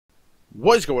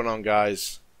What is going on,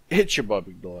 guys? It's your boy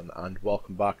BigDyllan and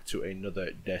welcome back to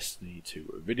another Destiny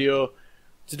 2 video.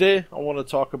 Today I want to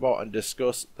talk about and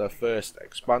discuss the first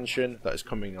expansion that is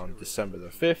coming on December the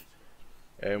 5th,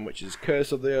 which is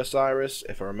Curse of the Osiris,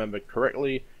 if I remember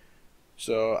correctly.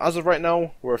 So as of right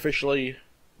now, we're officially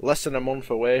less than a month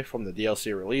away from the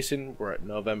DLC releasing. We're at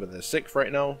November the 6th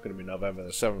right now, going to be November the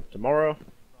 7th tomorrow.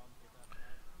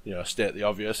 You know, state the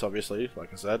obvious, obviously,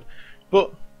 like I said.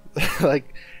 But,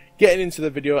 getting into the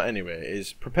video anyway,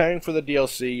 is preparing for the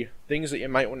DLC, things that you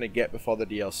might want to get before the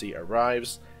DLC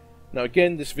arrives. Now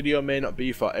again, this video may not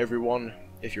be for everyone.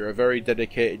 If you're a very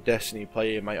dedicated Destiny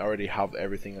player, you might already have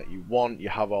everything that you want. You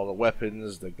have all the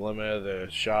weapons, the glimmer, the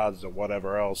shards, or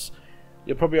whatever else.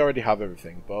 You'll probably already have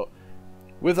everything, but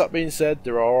with that being said,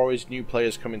 there are always new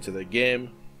players coming to the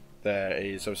game. There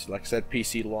is obviously, like I said,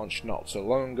 PC launched not so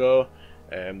long ago.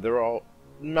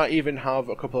 Might even have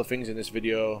a couple of things in this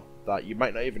video that you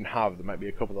might not even have. There might be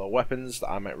a couple of weapons that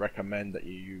I might recommend that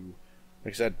you,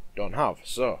 like I said, don't have.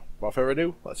 So, without further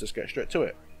ado, let's just get straight to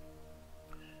it.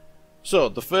 So,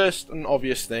 the first and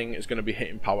obvious thing is going to be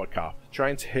hitting power cap.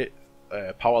 Trying to hit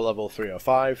power level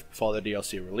 305 before the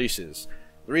DLC releases.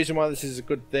 The reason why this is a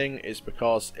good thing is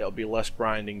because it'll be less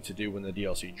grinding to do when the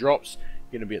DLC drops.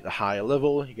 You're going to be at the higher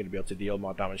level, you're going to be able to deal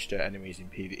more damage to enemies in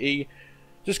PvE.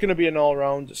 Just going to be an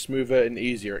all-round smoother and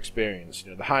easier experience. You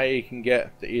know, the higher you can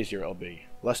get, the easier it'll be.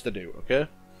 Less to do, okay?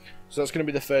 So that's going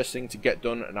to be the first thing to get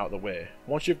done and out of the way.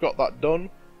 Once you've got that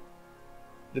done,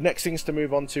 the next things to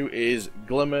move on to is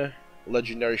Glimmer,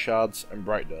 Legendary Shards, and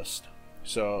Bright Dust.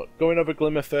 So, going over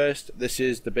Glimmer first, this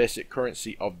is the basic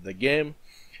currency of the game.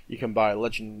 You can buy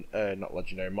not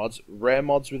legendary mods, rare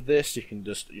mods with this. You can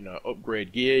just, you know,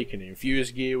 upgrade gear, you can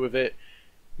infuse gear with it.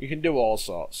 You can do all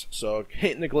sorts. So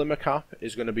hitting the glimmer cap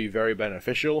is going to be very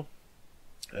beneficial,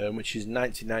 which is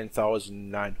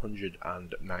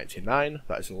 99,999.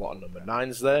 That is a lot of number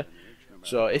 9s there.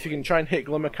 So if you can try and hit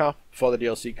glimmer cap before the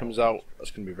DLC comes out, that's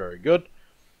going to be very good.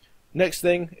 Next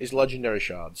thing is legendary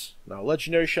shards. Now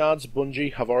legendary shards,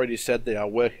 Bungie have already said they are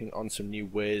working on some new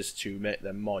ways to make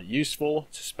them more useful,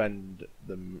 to spend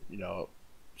them, you know,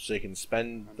 so you can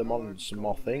spend them on some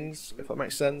more things, if that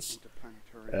makes sense.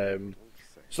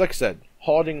 So like I said,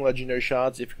 hoarding legendary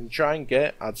shards, if you can try and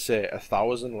get, I'd say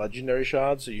 1,000 legendary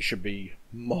shards, you should be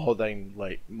more than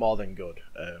good.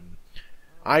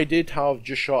 I did have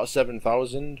just short of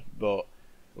 7,000, but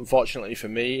unfortunately for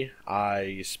me,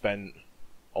 I spent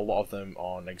a lot of them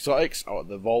on exotics out of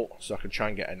the vault, so I can try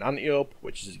and get an anti-up,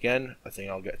 which is again a thing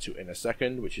I'll get to in a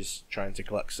second, which is trying to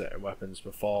collect certain weapons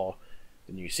before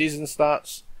the new season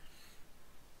starts.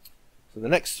 So the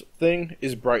next thing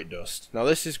is Bright Dust. Now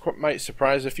this is might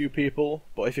surprise a few people,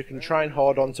 but if you can try and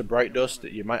hoard onto Bright Dust,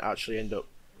 you might actually end up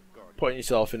putting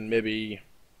yourself in maybe,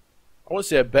 I won't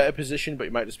say a better position, but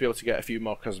you might just be able to get a few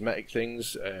more cosmetic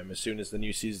things as soon as the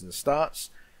new season starts.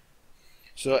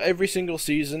 So every single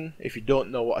season, if you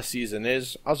don't know what a season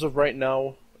is, as of right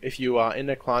now, if you are in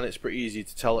a clan, it's pretty easy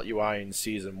to tell that you are in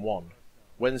Season 1.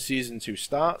 When Season 2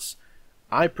 starts,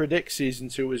 I predict Season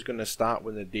 2 is going to start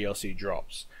when the DLC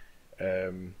drops.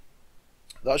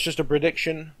 That's just a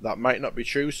prediction. That might not be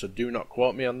true, so do not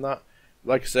quote me on that.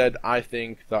 Like I said, I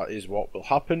think that is what will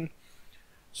happen.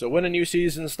 So when a new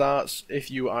season starts,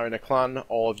 if you are in a clan,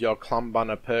 all of your clan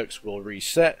banner perks will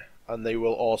reset, and they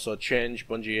will also change.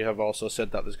 Bungie have also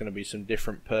said that there's going to be some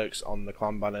different perks on the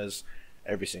clan banners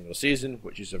every single season,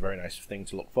 which is a very nice thing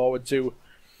to look forward to.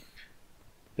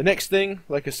 The next thing,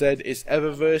 like I said, is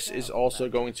Eververse is also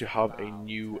going to have a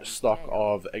new stock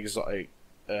of exotic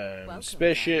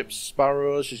spaceships,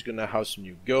 sparrows. She's going to have some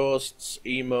new ghosts,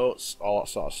 emotes, all that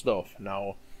sort of stuff.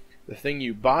 Now, the thing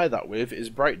you buy that with is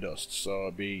Bright Dust,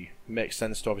 so it makes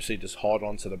sense to obviously just hoard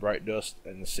onto the Bright Dust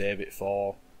and save it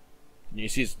for new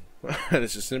season.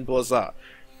 It's as simple as that.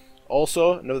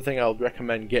 Also, another thing I would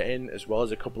recommend getting as well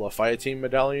is a couple of Fireteam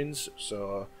medallions,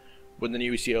 so when the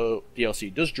new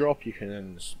DLC does drop, you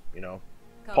can, you know,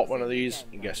 pop one of these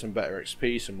and get some better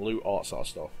XP, some loot, all that sort of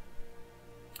stuff.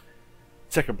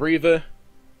 Take a breather.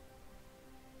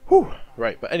 Whew.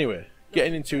 Right, but anyway,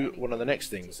 getting into one of the next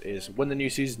things is when the new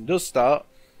season does start,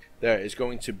 there is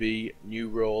going to be new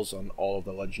rolls on all of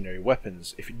the legendary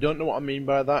weapons. If you don't know what I mean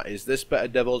by that, is this Better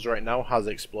Devils right now has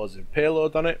explosive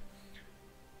payload on it.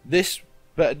 This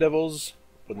Better Devils,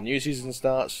 when the new season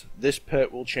starts, this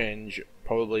perk will change,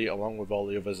 probably along with all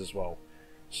the others as well.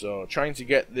 So trying to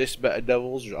get this Better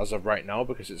Devils as of right now,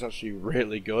 because it's actually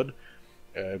really good.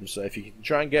 So if you can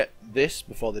try and get this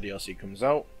before the DLC comes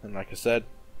out, and like I said,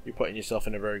 you're putting yourself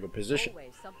in a very good position.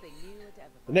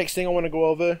 The next thing I want to go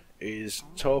over is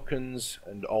tokens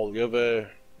and all the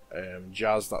other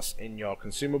jazz that's in your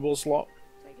consumable slot.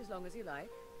 long as you like.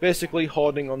 Basically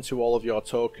hoarding onto all of your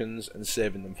tokens and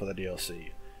saving them for the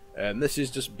DLC. This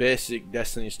is just basic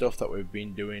Destiny stuff that we've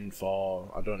been doing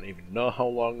for I don't even know how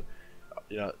long.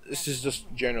 You know, this is just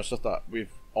general stuff that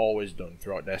we've always done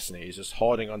throughout Destiny. Is just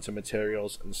hoarding onto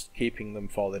materials and keeping them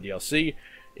for the DLC.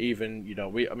 Even, you know,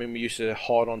 we used to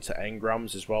hoard onto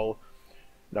engrams as well.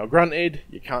 Now granted,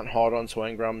 you can't hoard onto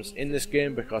engrams in this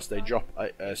game because they drop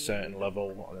at a certain level,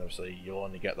 and obviously you'll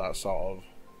only get that sort of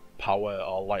power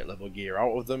or light level gear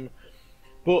out of them.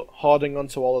 But hoarding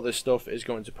onto all of this stuff is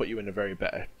going to put you in a very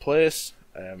better place,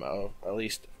 at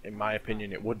least in my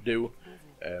opinion it would do.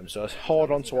 So hoard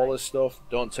onto all this stuff,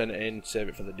 don't turn it in, save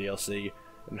it for the DLC,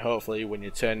 and hopefully when you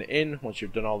turn it in, once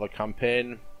you've done all the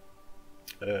campaign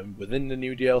within the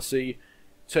new DLC,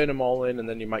 turn them all in and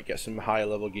then you might get some higher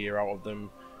level gear out of them.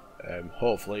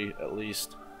 Hopefully, at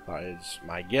least, that is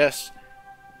my guess.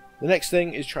 The next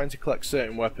thing is trying to collect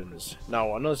certain weapons.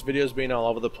 Now, I know this video's been all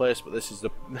over the place, but this is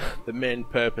the main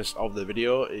purpose of the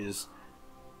video, is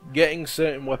getting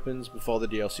certain weapons before the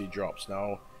DLC drops.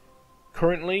 Now,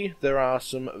 currently, there are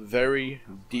some very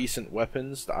decent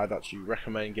weapons that I'd actually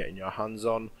recommend getting your hands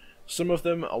on. Some of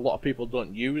them, a lot of people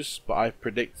don't use, but I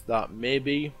predict that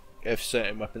maybe, if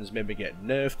certain weapons maybe get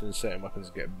nerfed and certain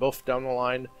weapons get buffed down the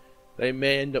line, they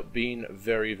may end up being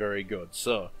very, very good.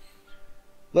 So,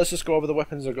 let's just go over the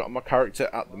weapons I've got on my character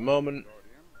at the moment.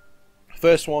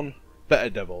 First one, Better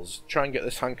Devils. Try and get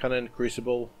this hand cannon,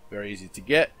 Crucible, very easy to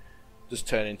get. Just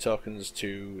turn in tokens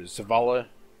to Zavala.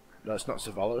 No, it's not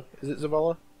Zavala. Is it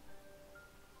Zavala?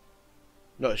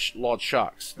 No, it's Lord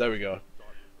Sharks. There we go.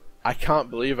 I can't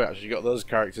believe I actually got those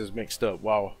characters mixed up.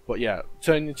 Wow. But yeah,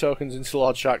 turn your tokens into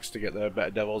Lord Sharks to get the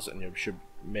Better Devils, and you should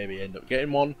maybe end up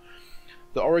getting one.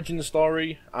 The Origin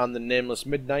Story and the Nameless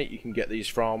Midnight, you can get these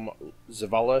from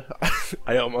Zavala.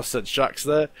 I almost said Shax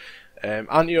there.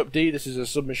 Anti-Up D, this is a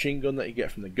submachine gun that you get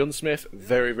from the gunsmith.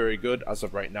 Very, very good as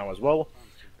of right now as well.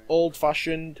 Old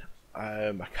Fashioned,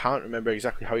 I can't remember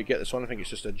exactly how you get this one. I think it's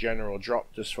just a general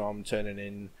drop just from turning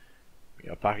in, you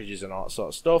know, packages and all that sort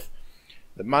of stuff.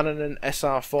 The Mannanen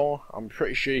SR4, I'm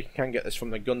pretty sure you can get this from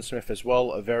the gunsmith as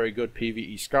well. A very good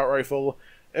PvE scout rifle.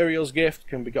 Ariel's Gift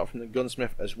can be got from the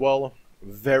gunsmith as well.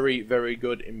 Very, very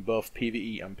good in both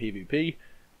PvE and PvP.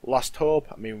 Last Hope,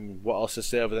 I mean, what else to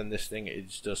say other than this thing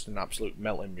is just an absolute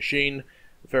melting machine.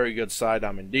 Very good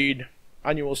sidearm indeed.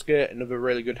 Annual Skate, another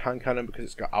really good hand cannon because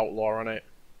it's got Outlaw on it.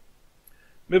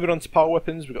 Moving on to power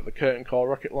weapons, we've got the Curtain Call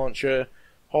Rocket Launcher,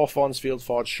 Hawthorne's Field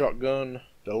Forge Shotgun,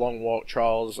 the Long Walk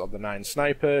Trials of the 9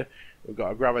 Sniper, we've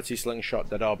got a Gravity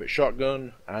Slingshot Dead Orbit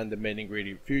Shotgun, and the Main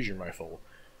Ingredient Fusion Rifle.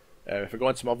 If I go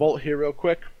into my vault here real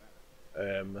quick,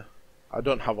 I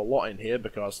don't have a lot in here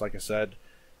because, like I said,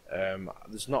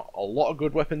 there's not a lot of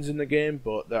good weapons in the game,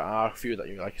 but there are a few that,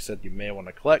 like I said, you may want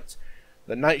to collect.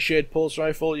 The Nightshade Pulse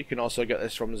Rifle, you can also get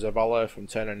this from Zavala from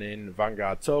turning in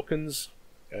Vanguard tokens.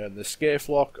 The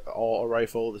Scaflock Auto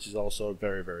Rifle, this is also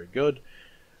very, very good.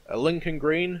 A Lincoln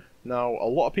Green, now a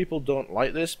lot of people don't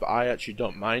like this, but I actually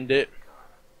don't mind it.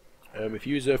 If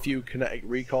you use a few kinetic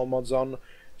recall mods on,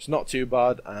 it's not too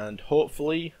bad, and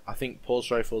hopefully I think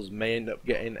pulse rifles may end up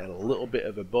getting a little bit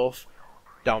of a buff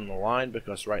down the line,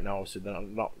 because right now obviously they're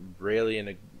not really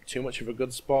in too much of a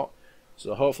good spot.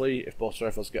 So hopefully if pulse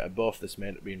rifles get a buff, this may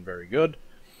end up being very good.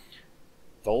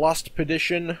 The Last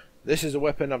Perdition, this is a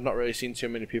weapon I've not really seen too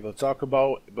many people talk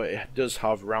about, but it does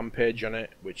have Rampage on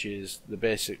it, which is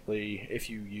basically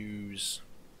if you use,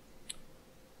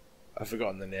 I've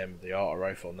forgotten the name of the auto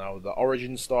rifle now, the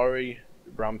Origin Story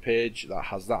Rampage that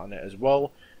has that on it as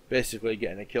well. Basically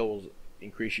getting a kill will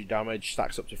increase your damage,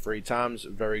 stacks up to 3 times,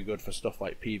 very good for stuff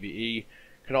like PvE,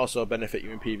 can also benefit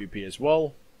you in PvP as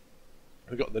well.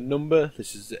 We've got the Number,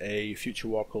 this is a Future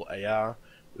Warcult AR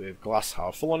with glass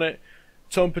half full on it.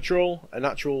 Tone Patrol, an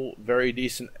actual very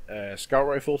decent scout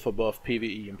rifle for both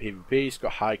PvE and PvP. It's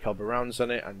got high caliber rounds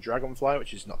on it, and Dragonfly,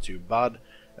 which is not too bad,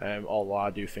 although I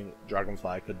do think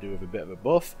Dragonfly could do with a bit of a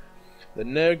buff. The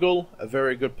Nurgle, a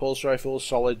very good pulse rifle,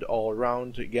 solid all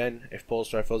around. Again, if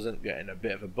pulse rifle isn't getting a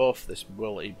bit of a buff, this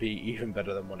will be even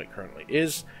better than what it currently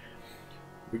is.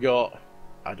 We got,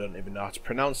 I don't even know how to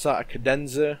pronounce that, a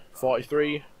Cadenza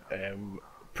 43,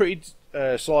 pretty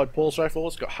solid pulse rifle.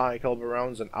 It's got high caliber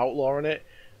rounds and Outlaw on it.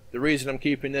 The reason I'm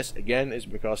keeping this again is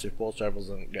because if pulse rifle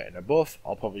isn't getting a buff,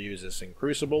 I'll probably use this in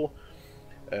Crucible.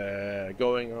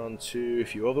 Going on to a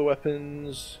few other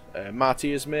weapons,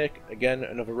 Martyr's Make, again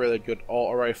another really good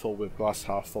auto rifle with glass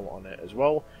half full on it as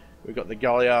well. We've got the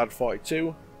Galliard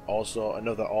 42, also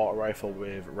another auto rifle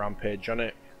with Rampage on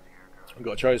it. We've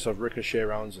got a choice of ricochet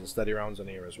rounds and steady rounds on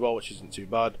here as well, which isn't too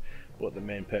bad, but the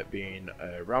main pet being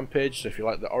Rampage. So if you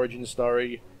like the Origin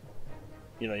Story,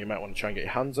 you know, you might want to try and get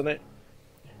your hands on it.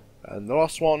 And the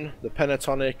last one, the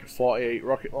Pentatonic 48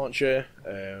 rocket launcher.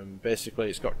 Basically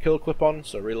it's got kill clip on,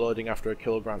 so reloading after a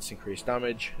kill grants increased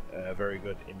damage. Very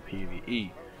good in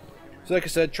PvE. So like I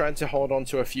said, trying to hold on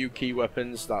to a few key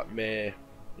weapons that may,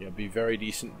 you know, be very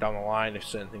decent down the line if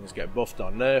certain things get buffed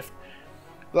or nerfed.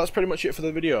 But that's pretty much it for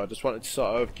the video. I just wanted to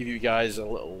sort of give you guys a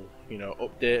little, you know,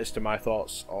 update as to my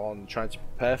thoughts on trying to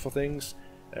prepare for things.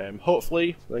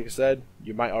 Hopefully, like I said,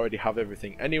 you might already have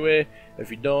everything anyway.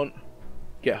 If you don't,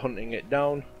 get hunting it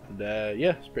down. And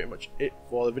yeah, that's pretty much it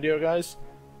for the video, guys.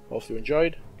 Hopefully you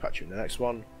enjoyed. Catch you in the next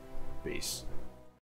one. Peace.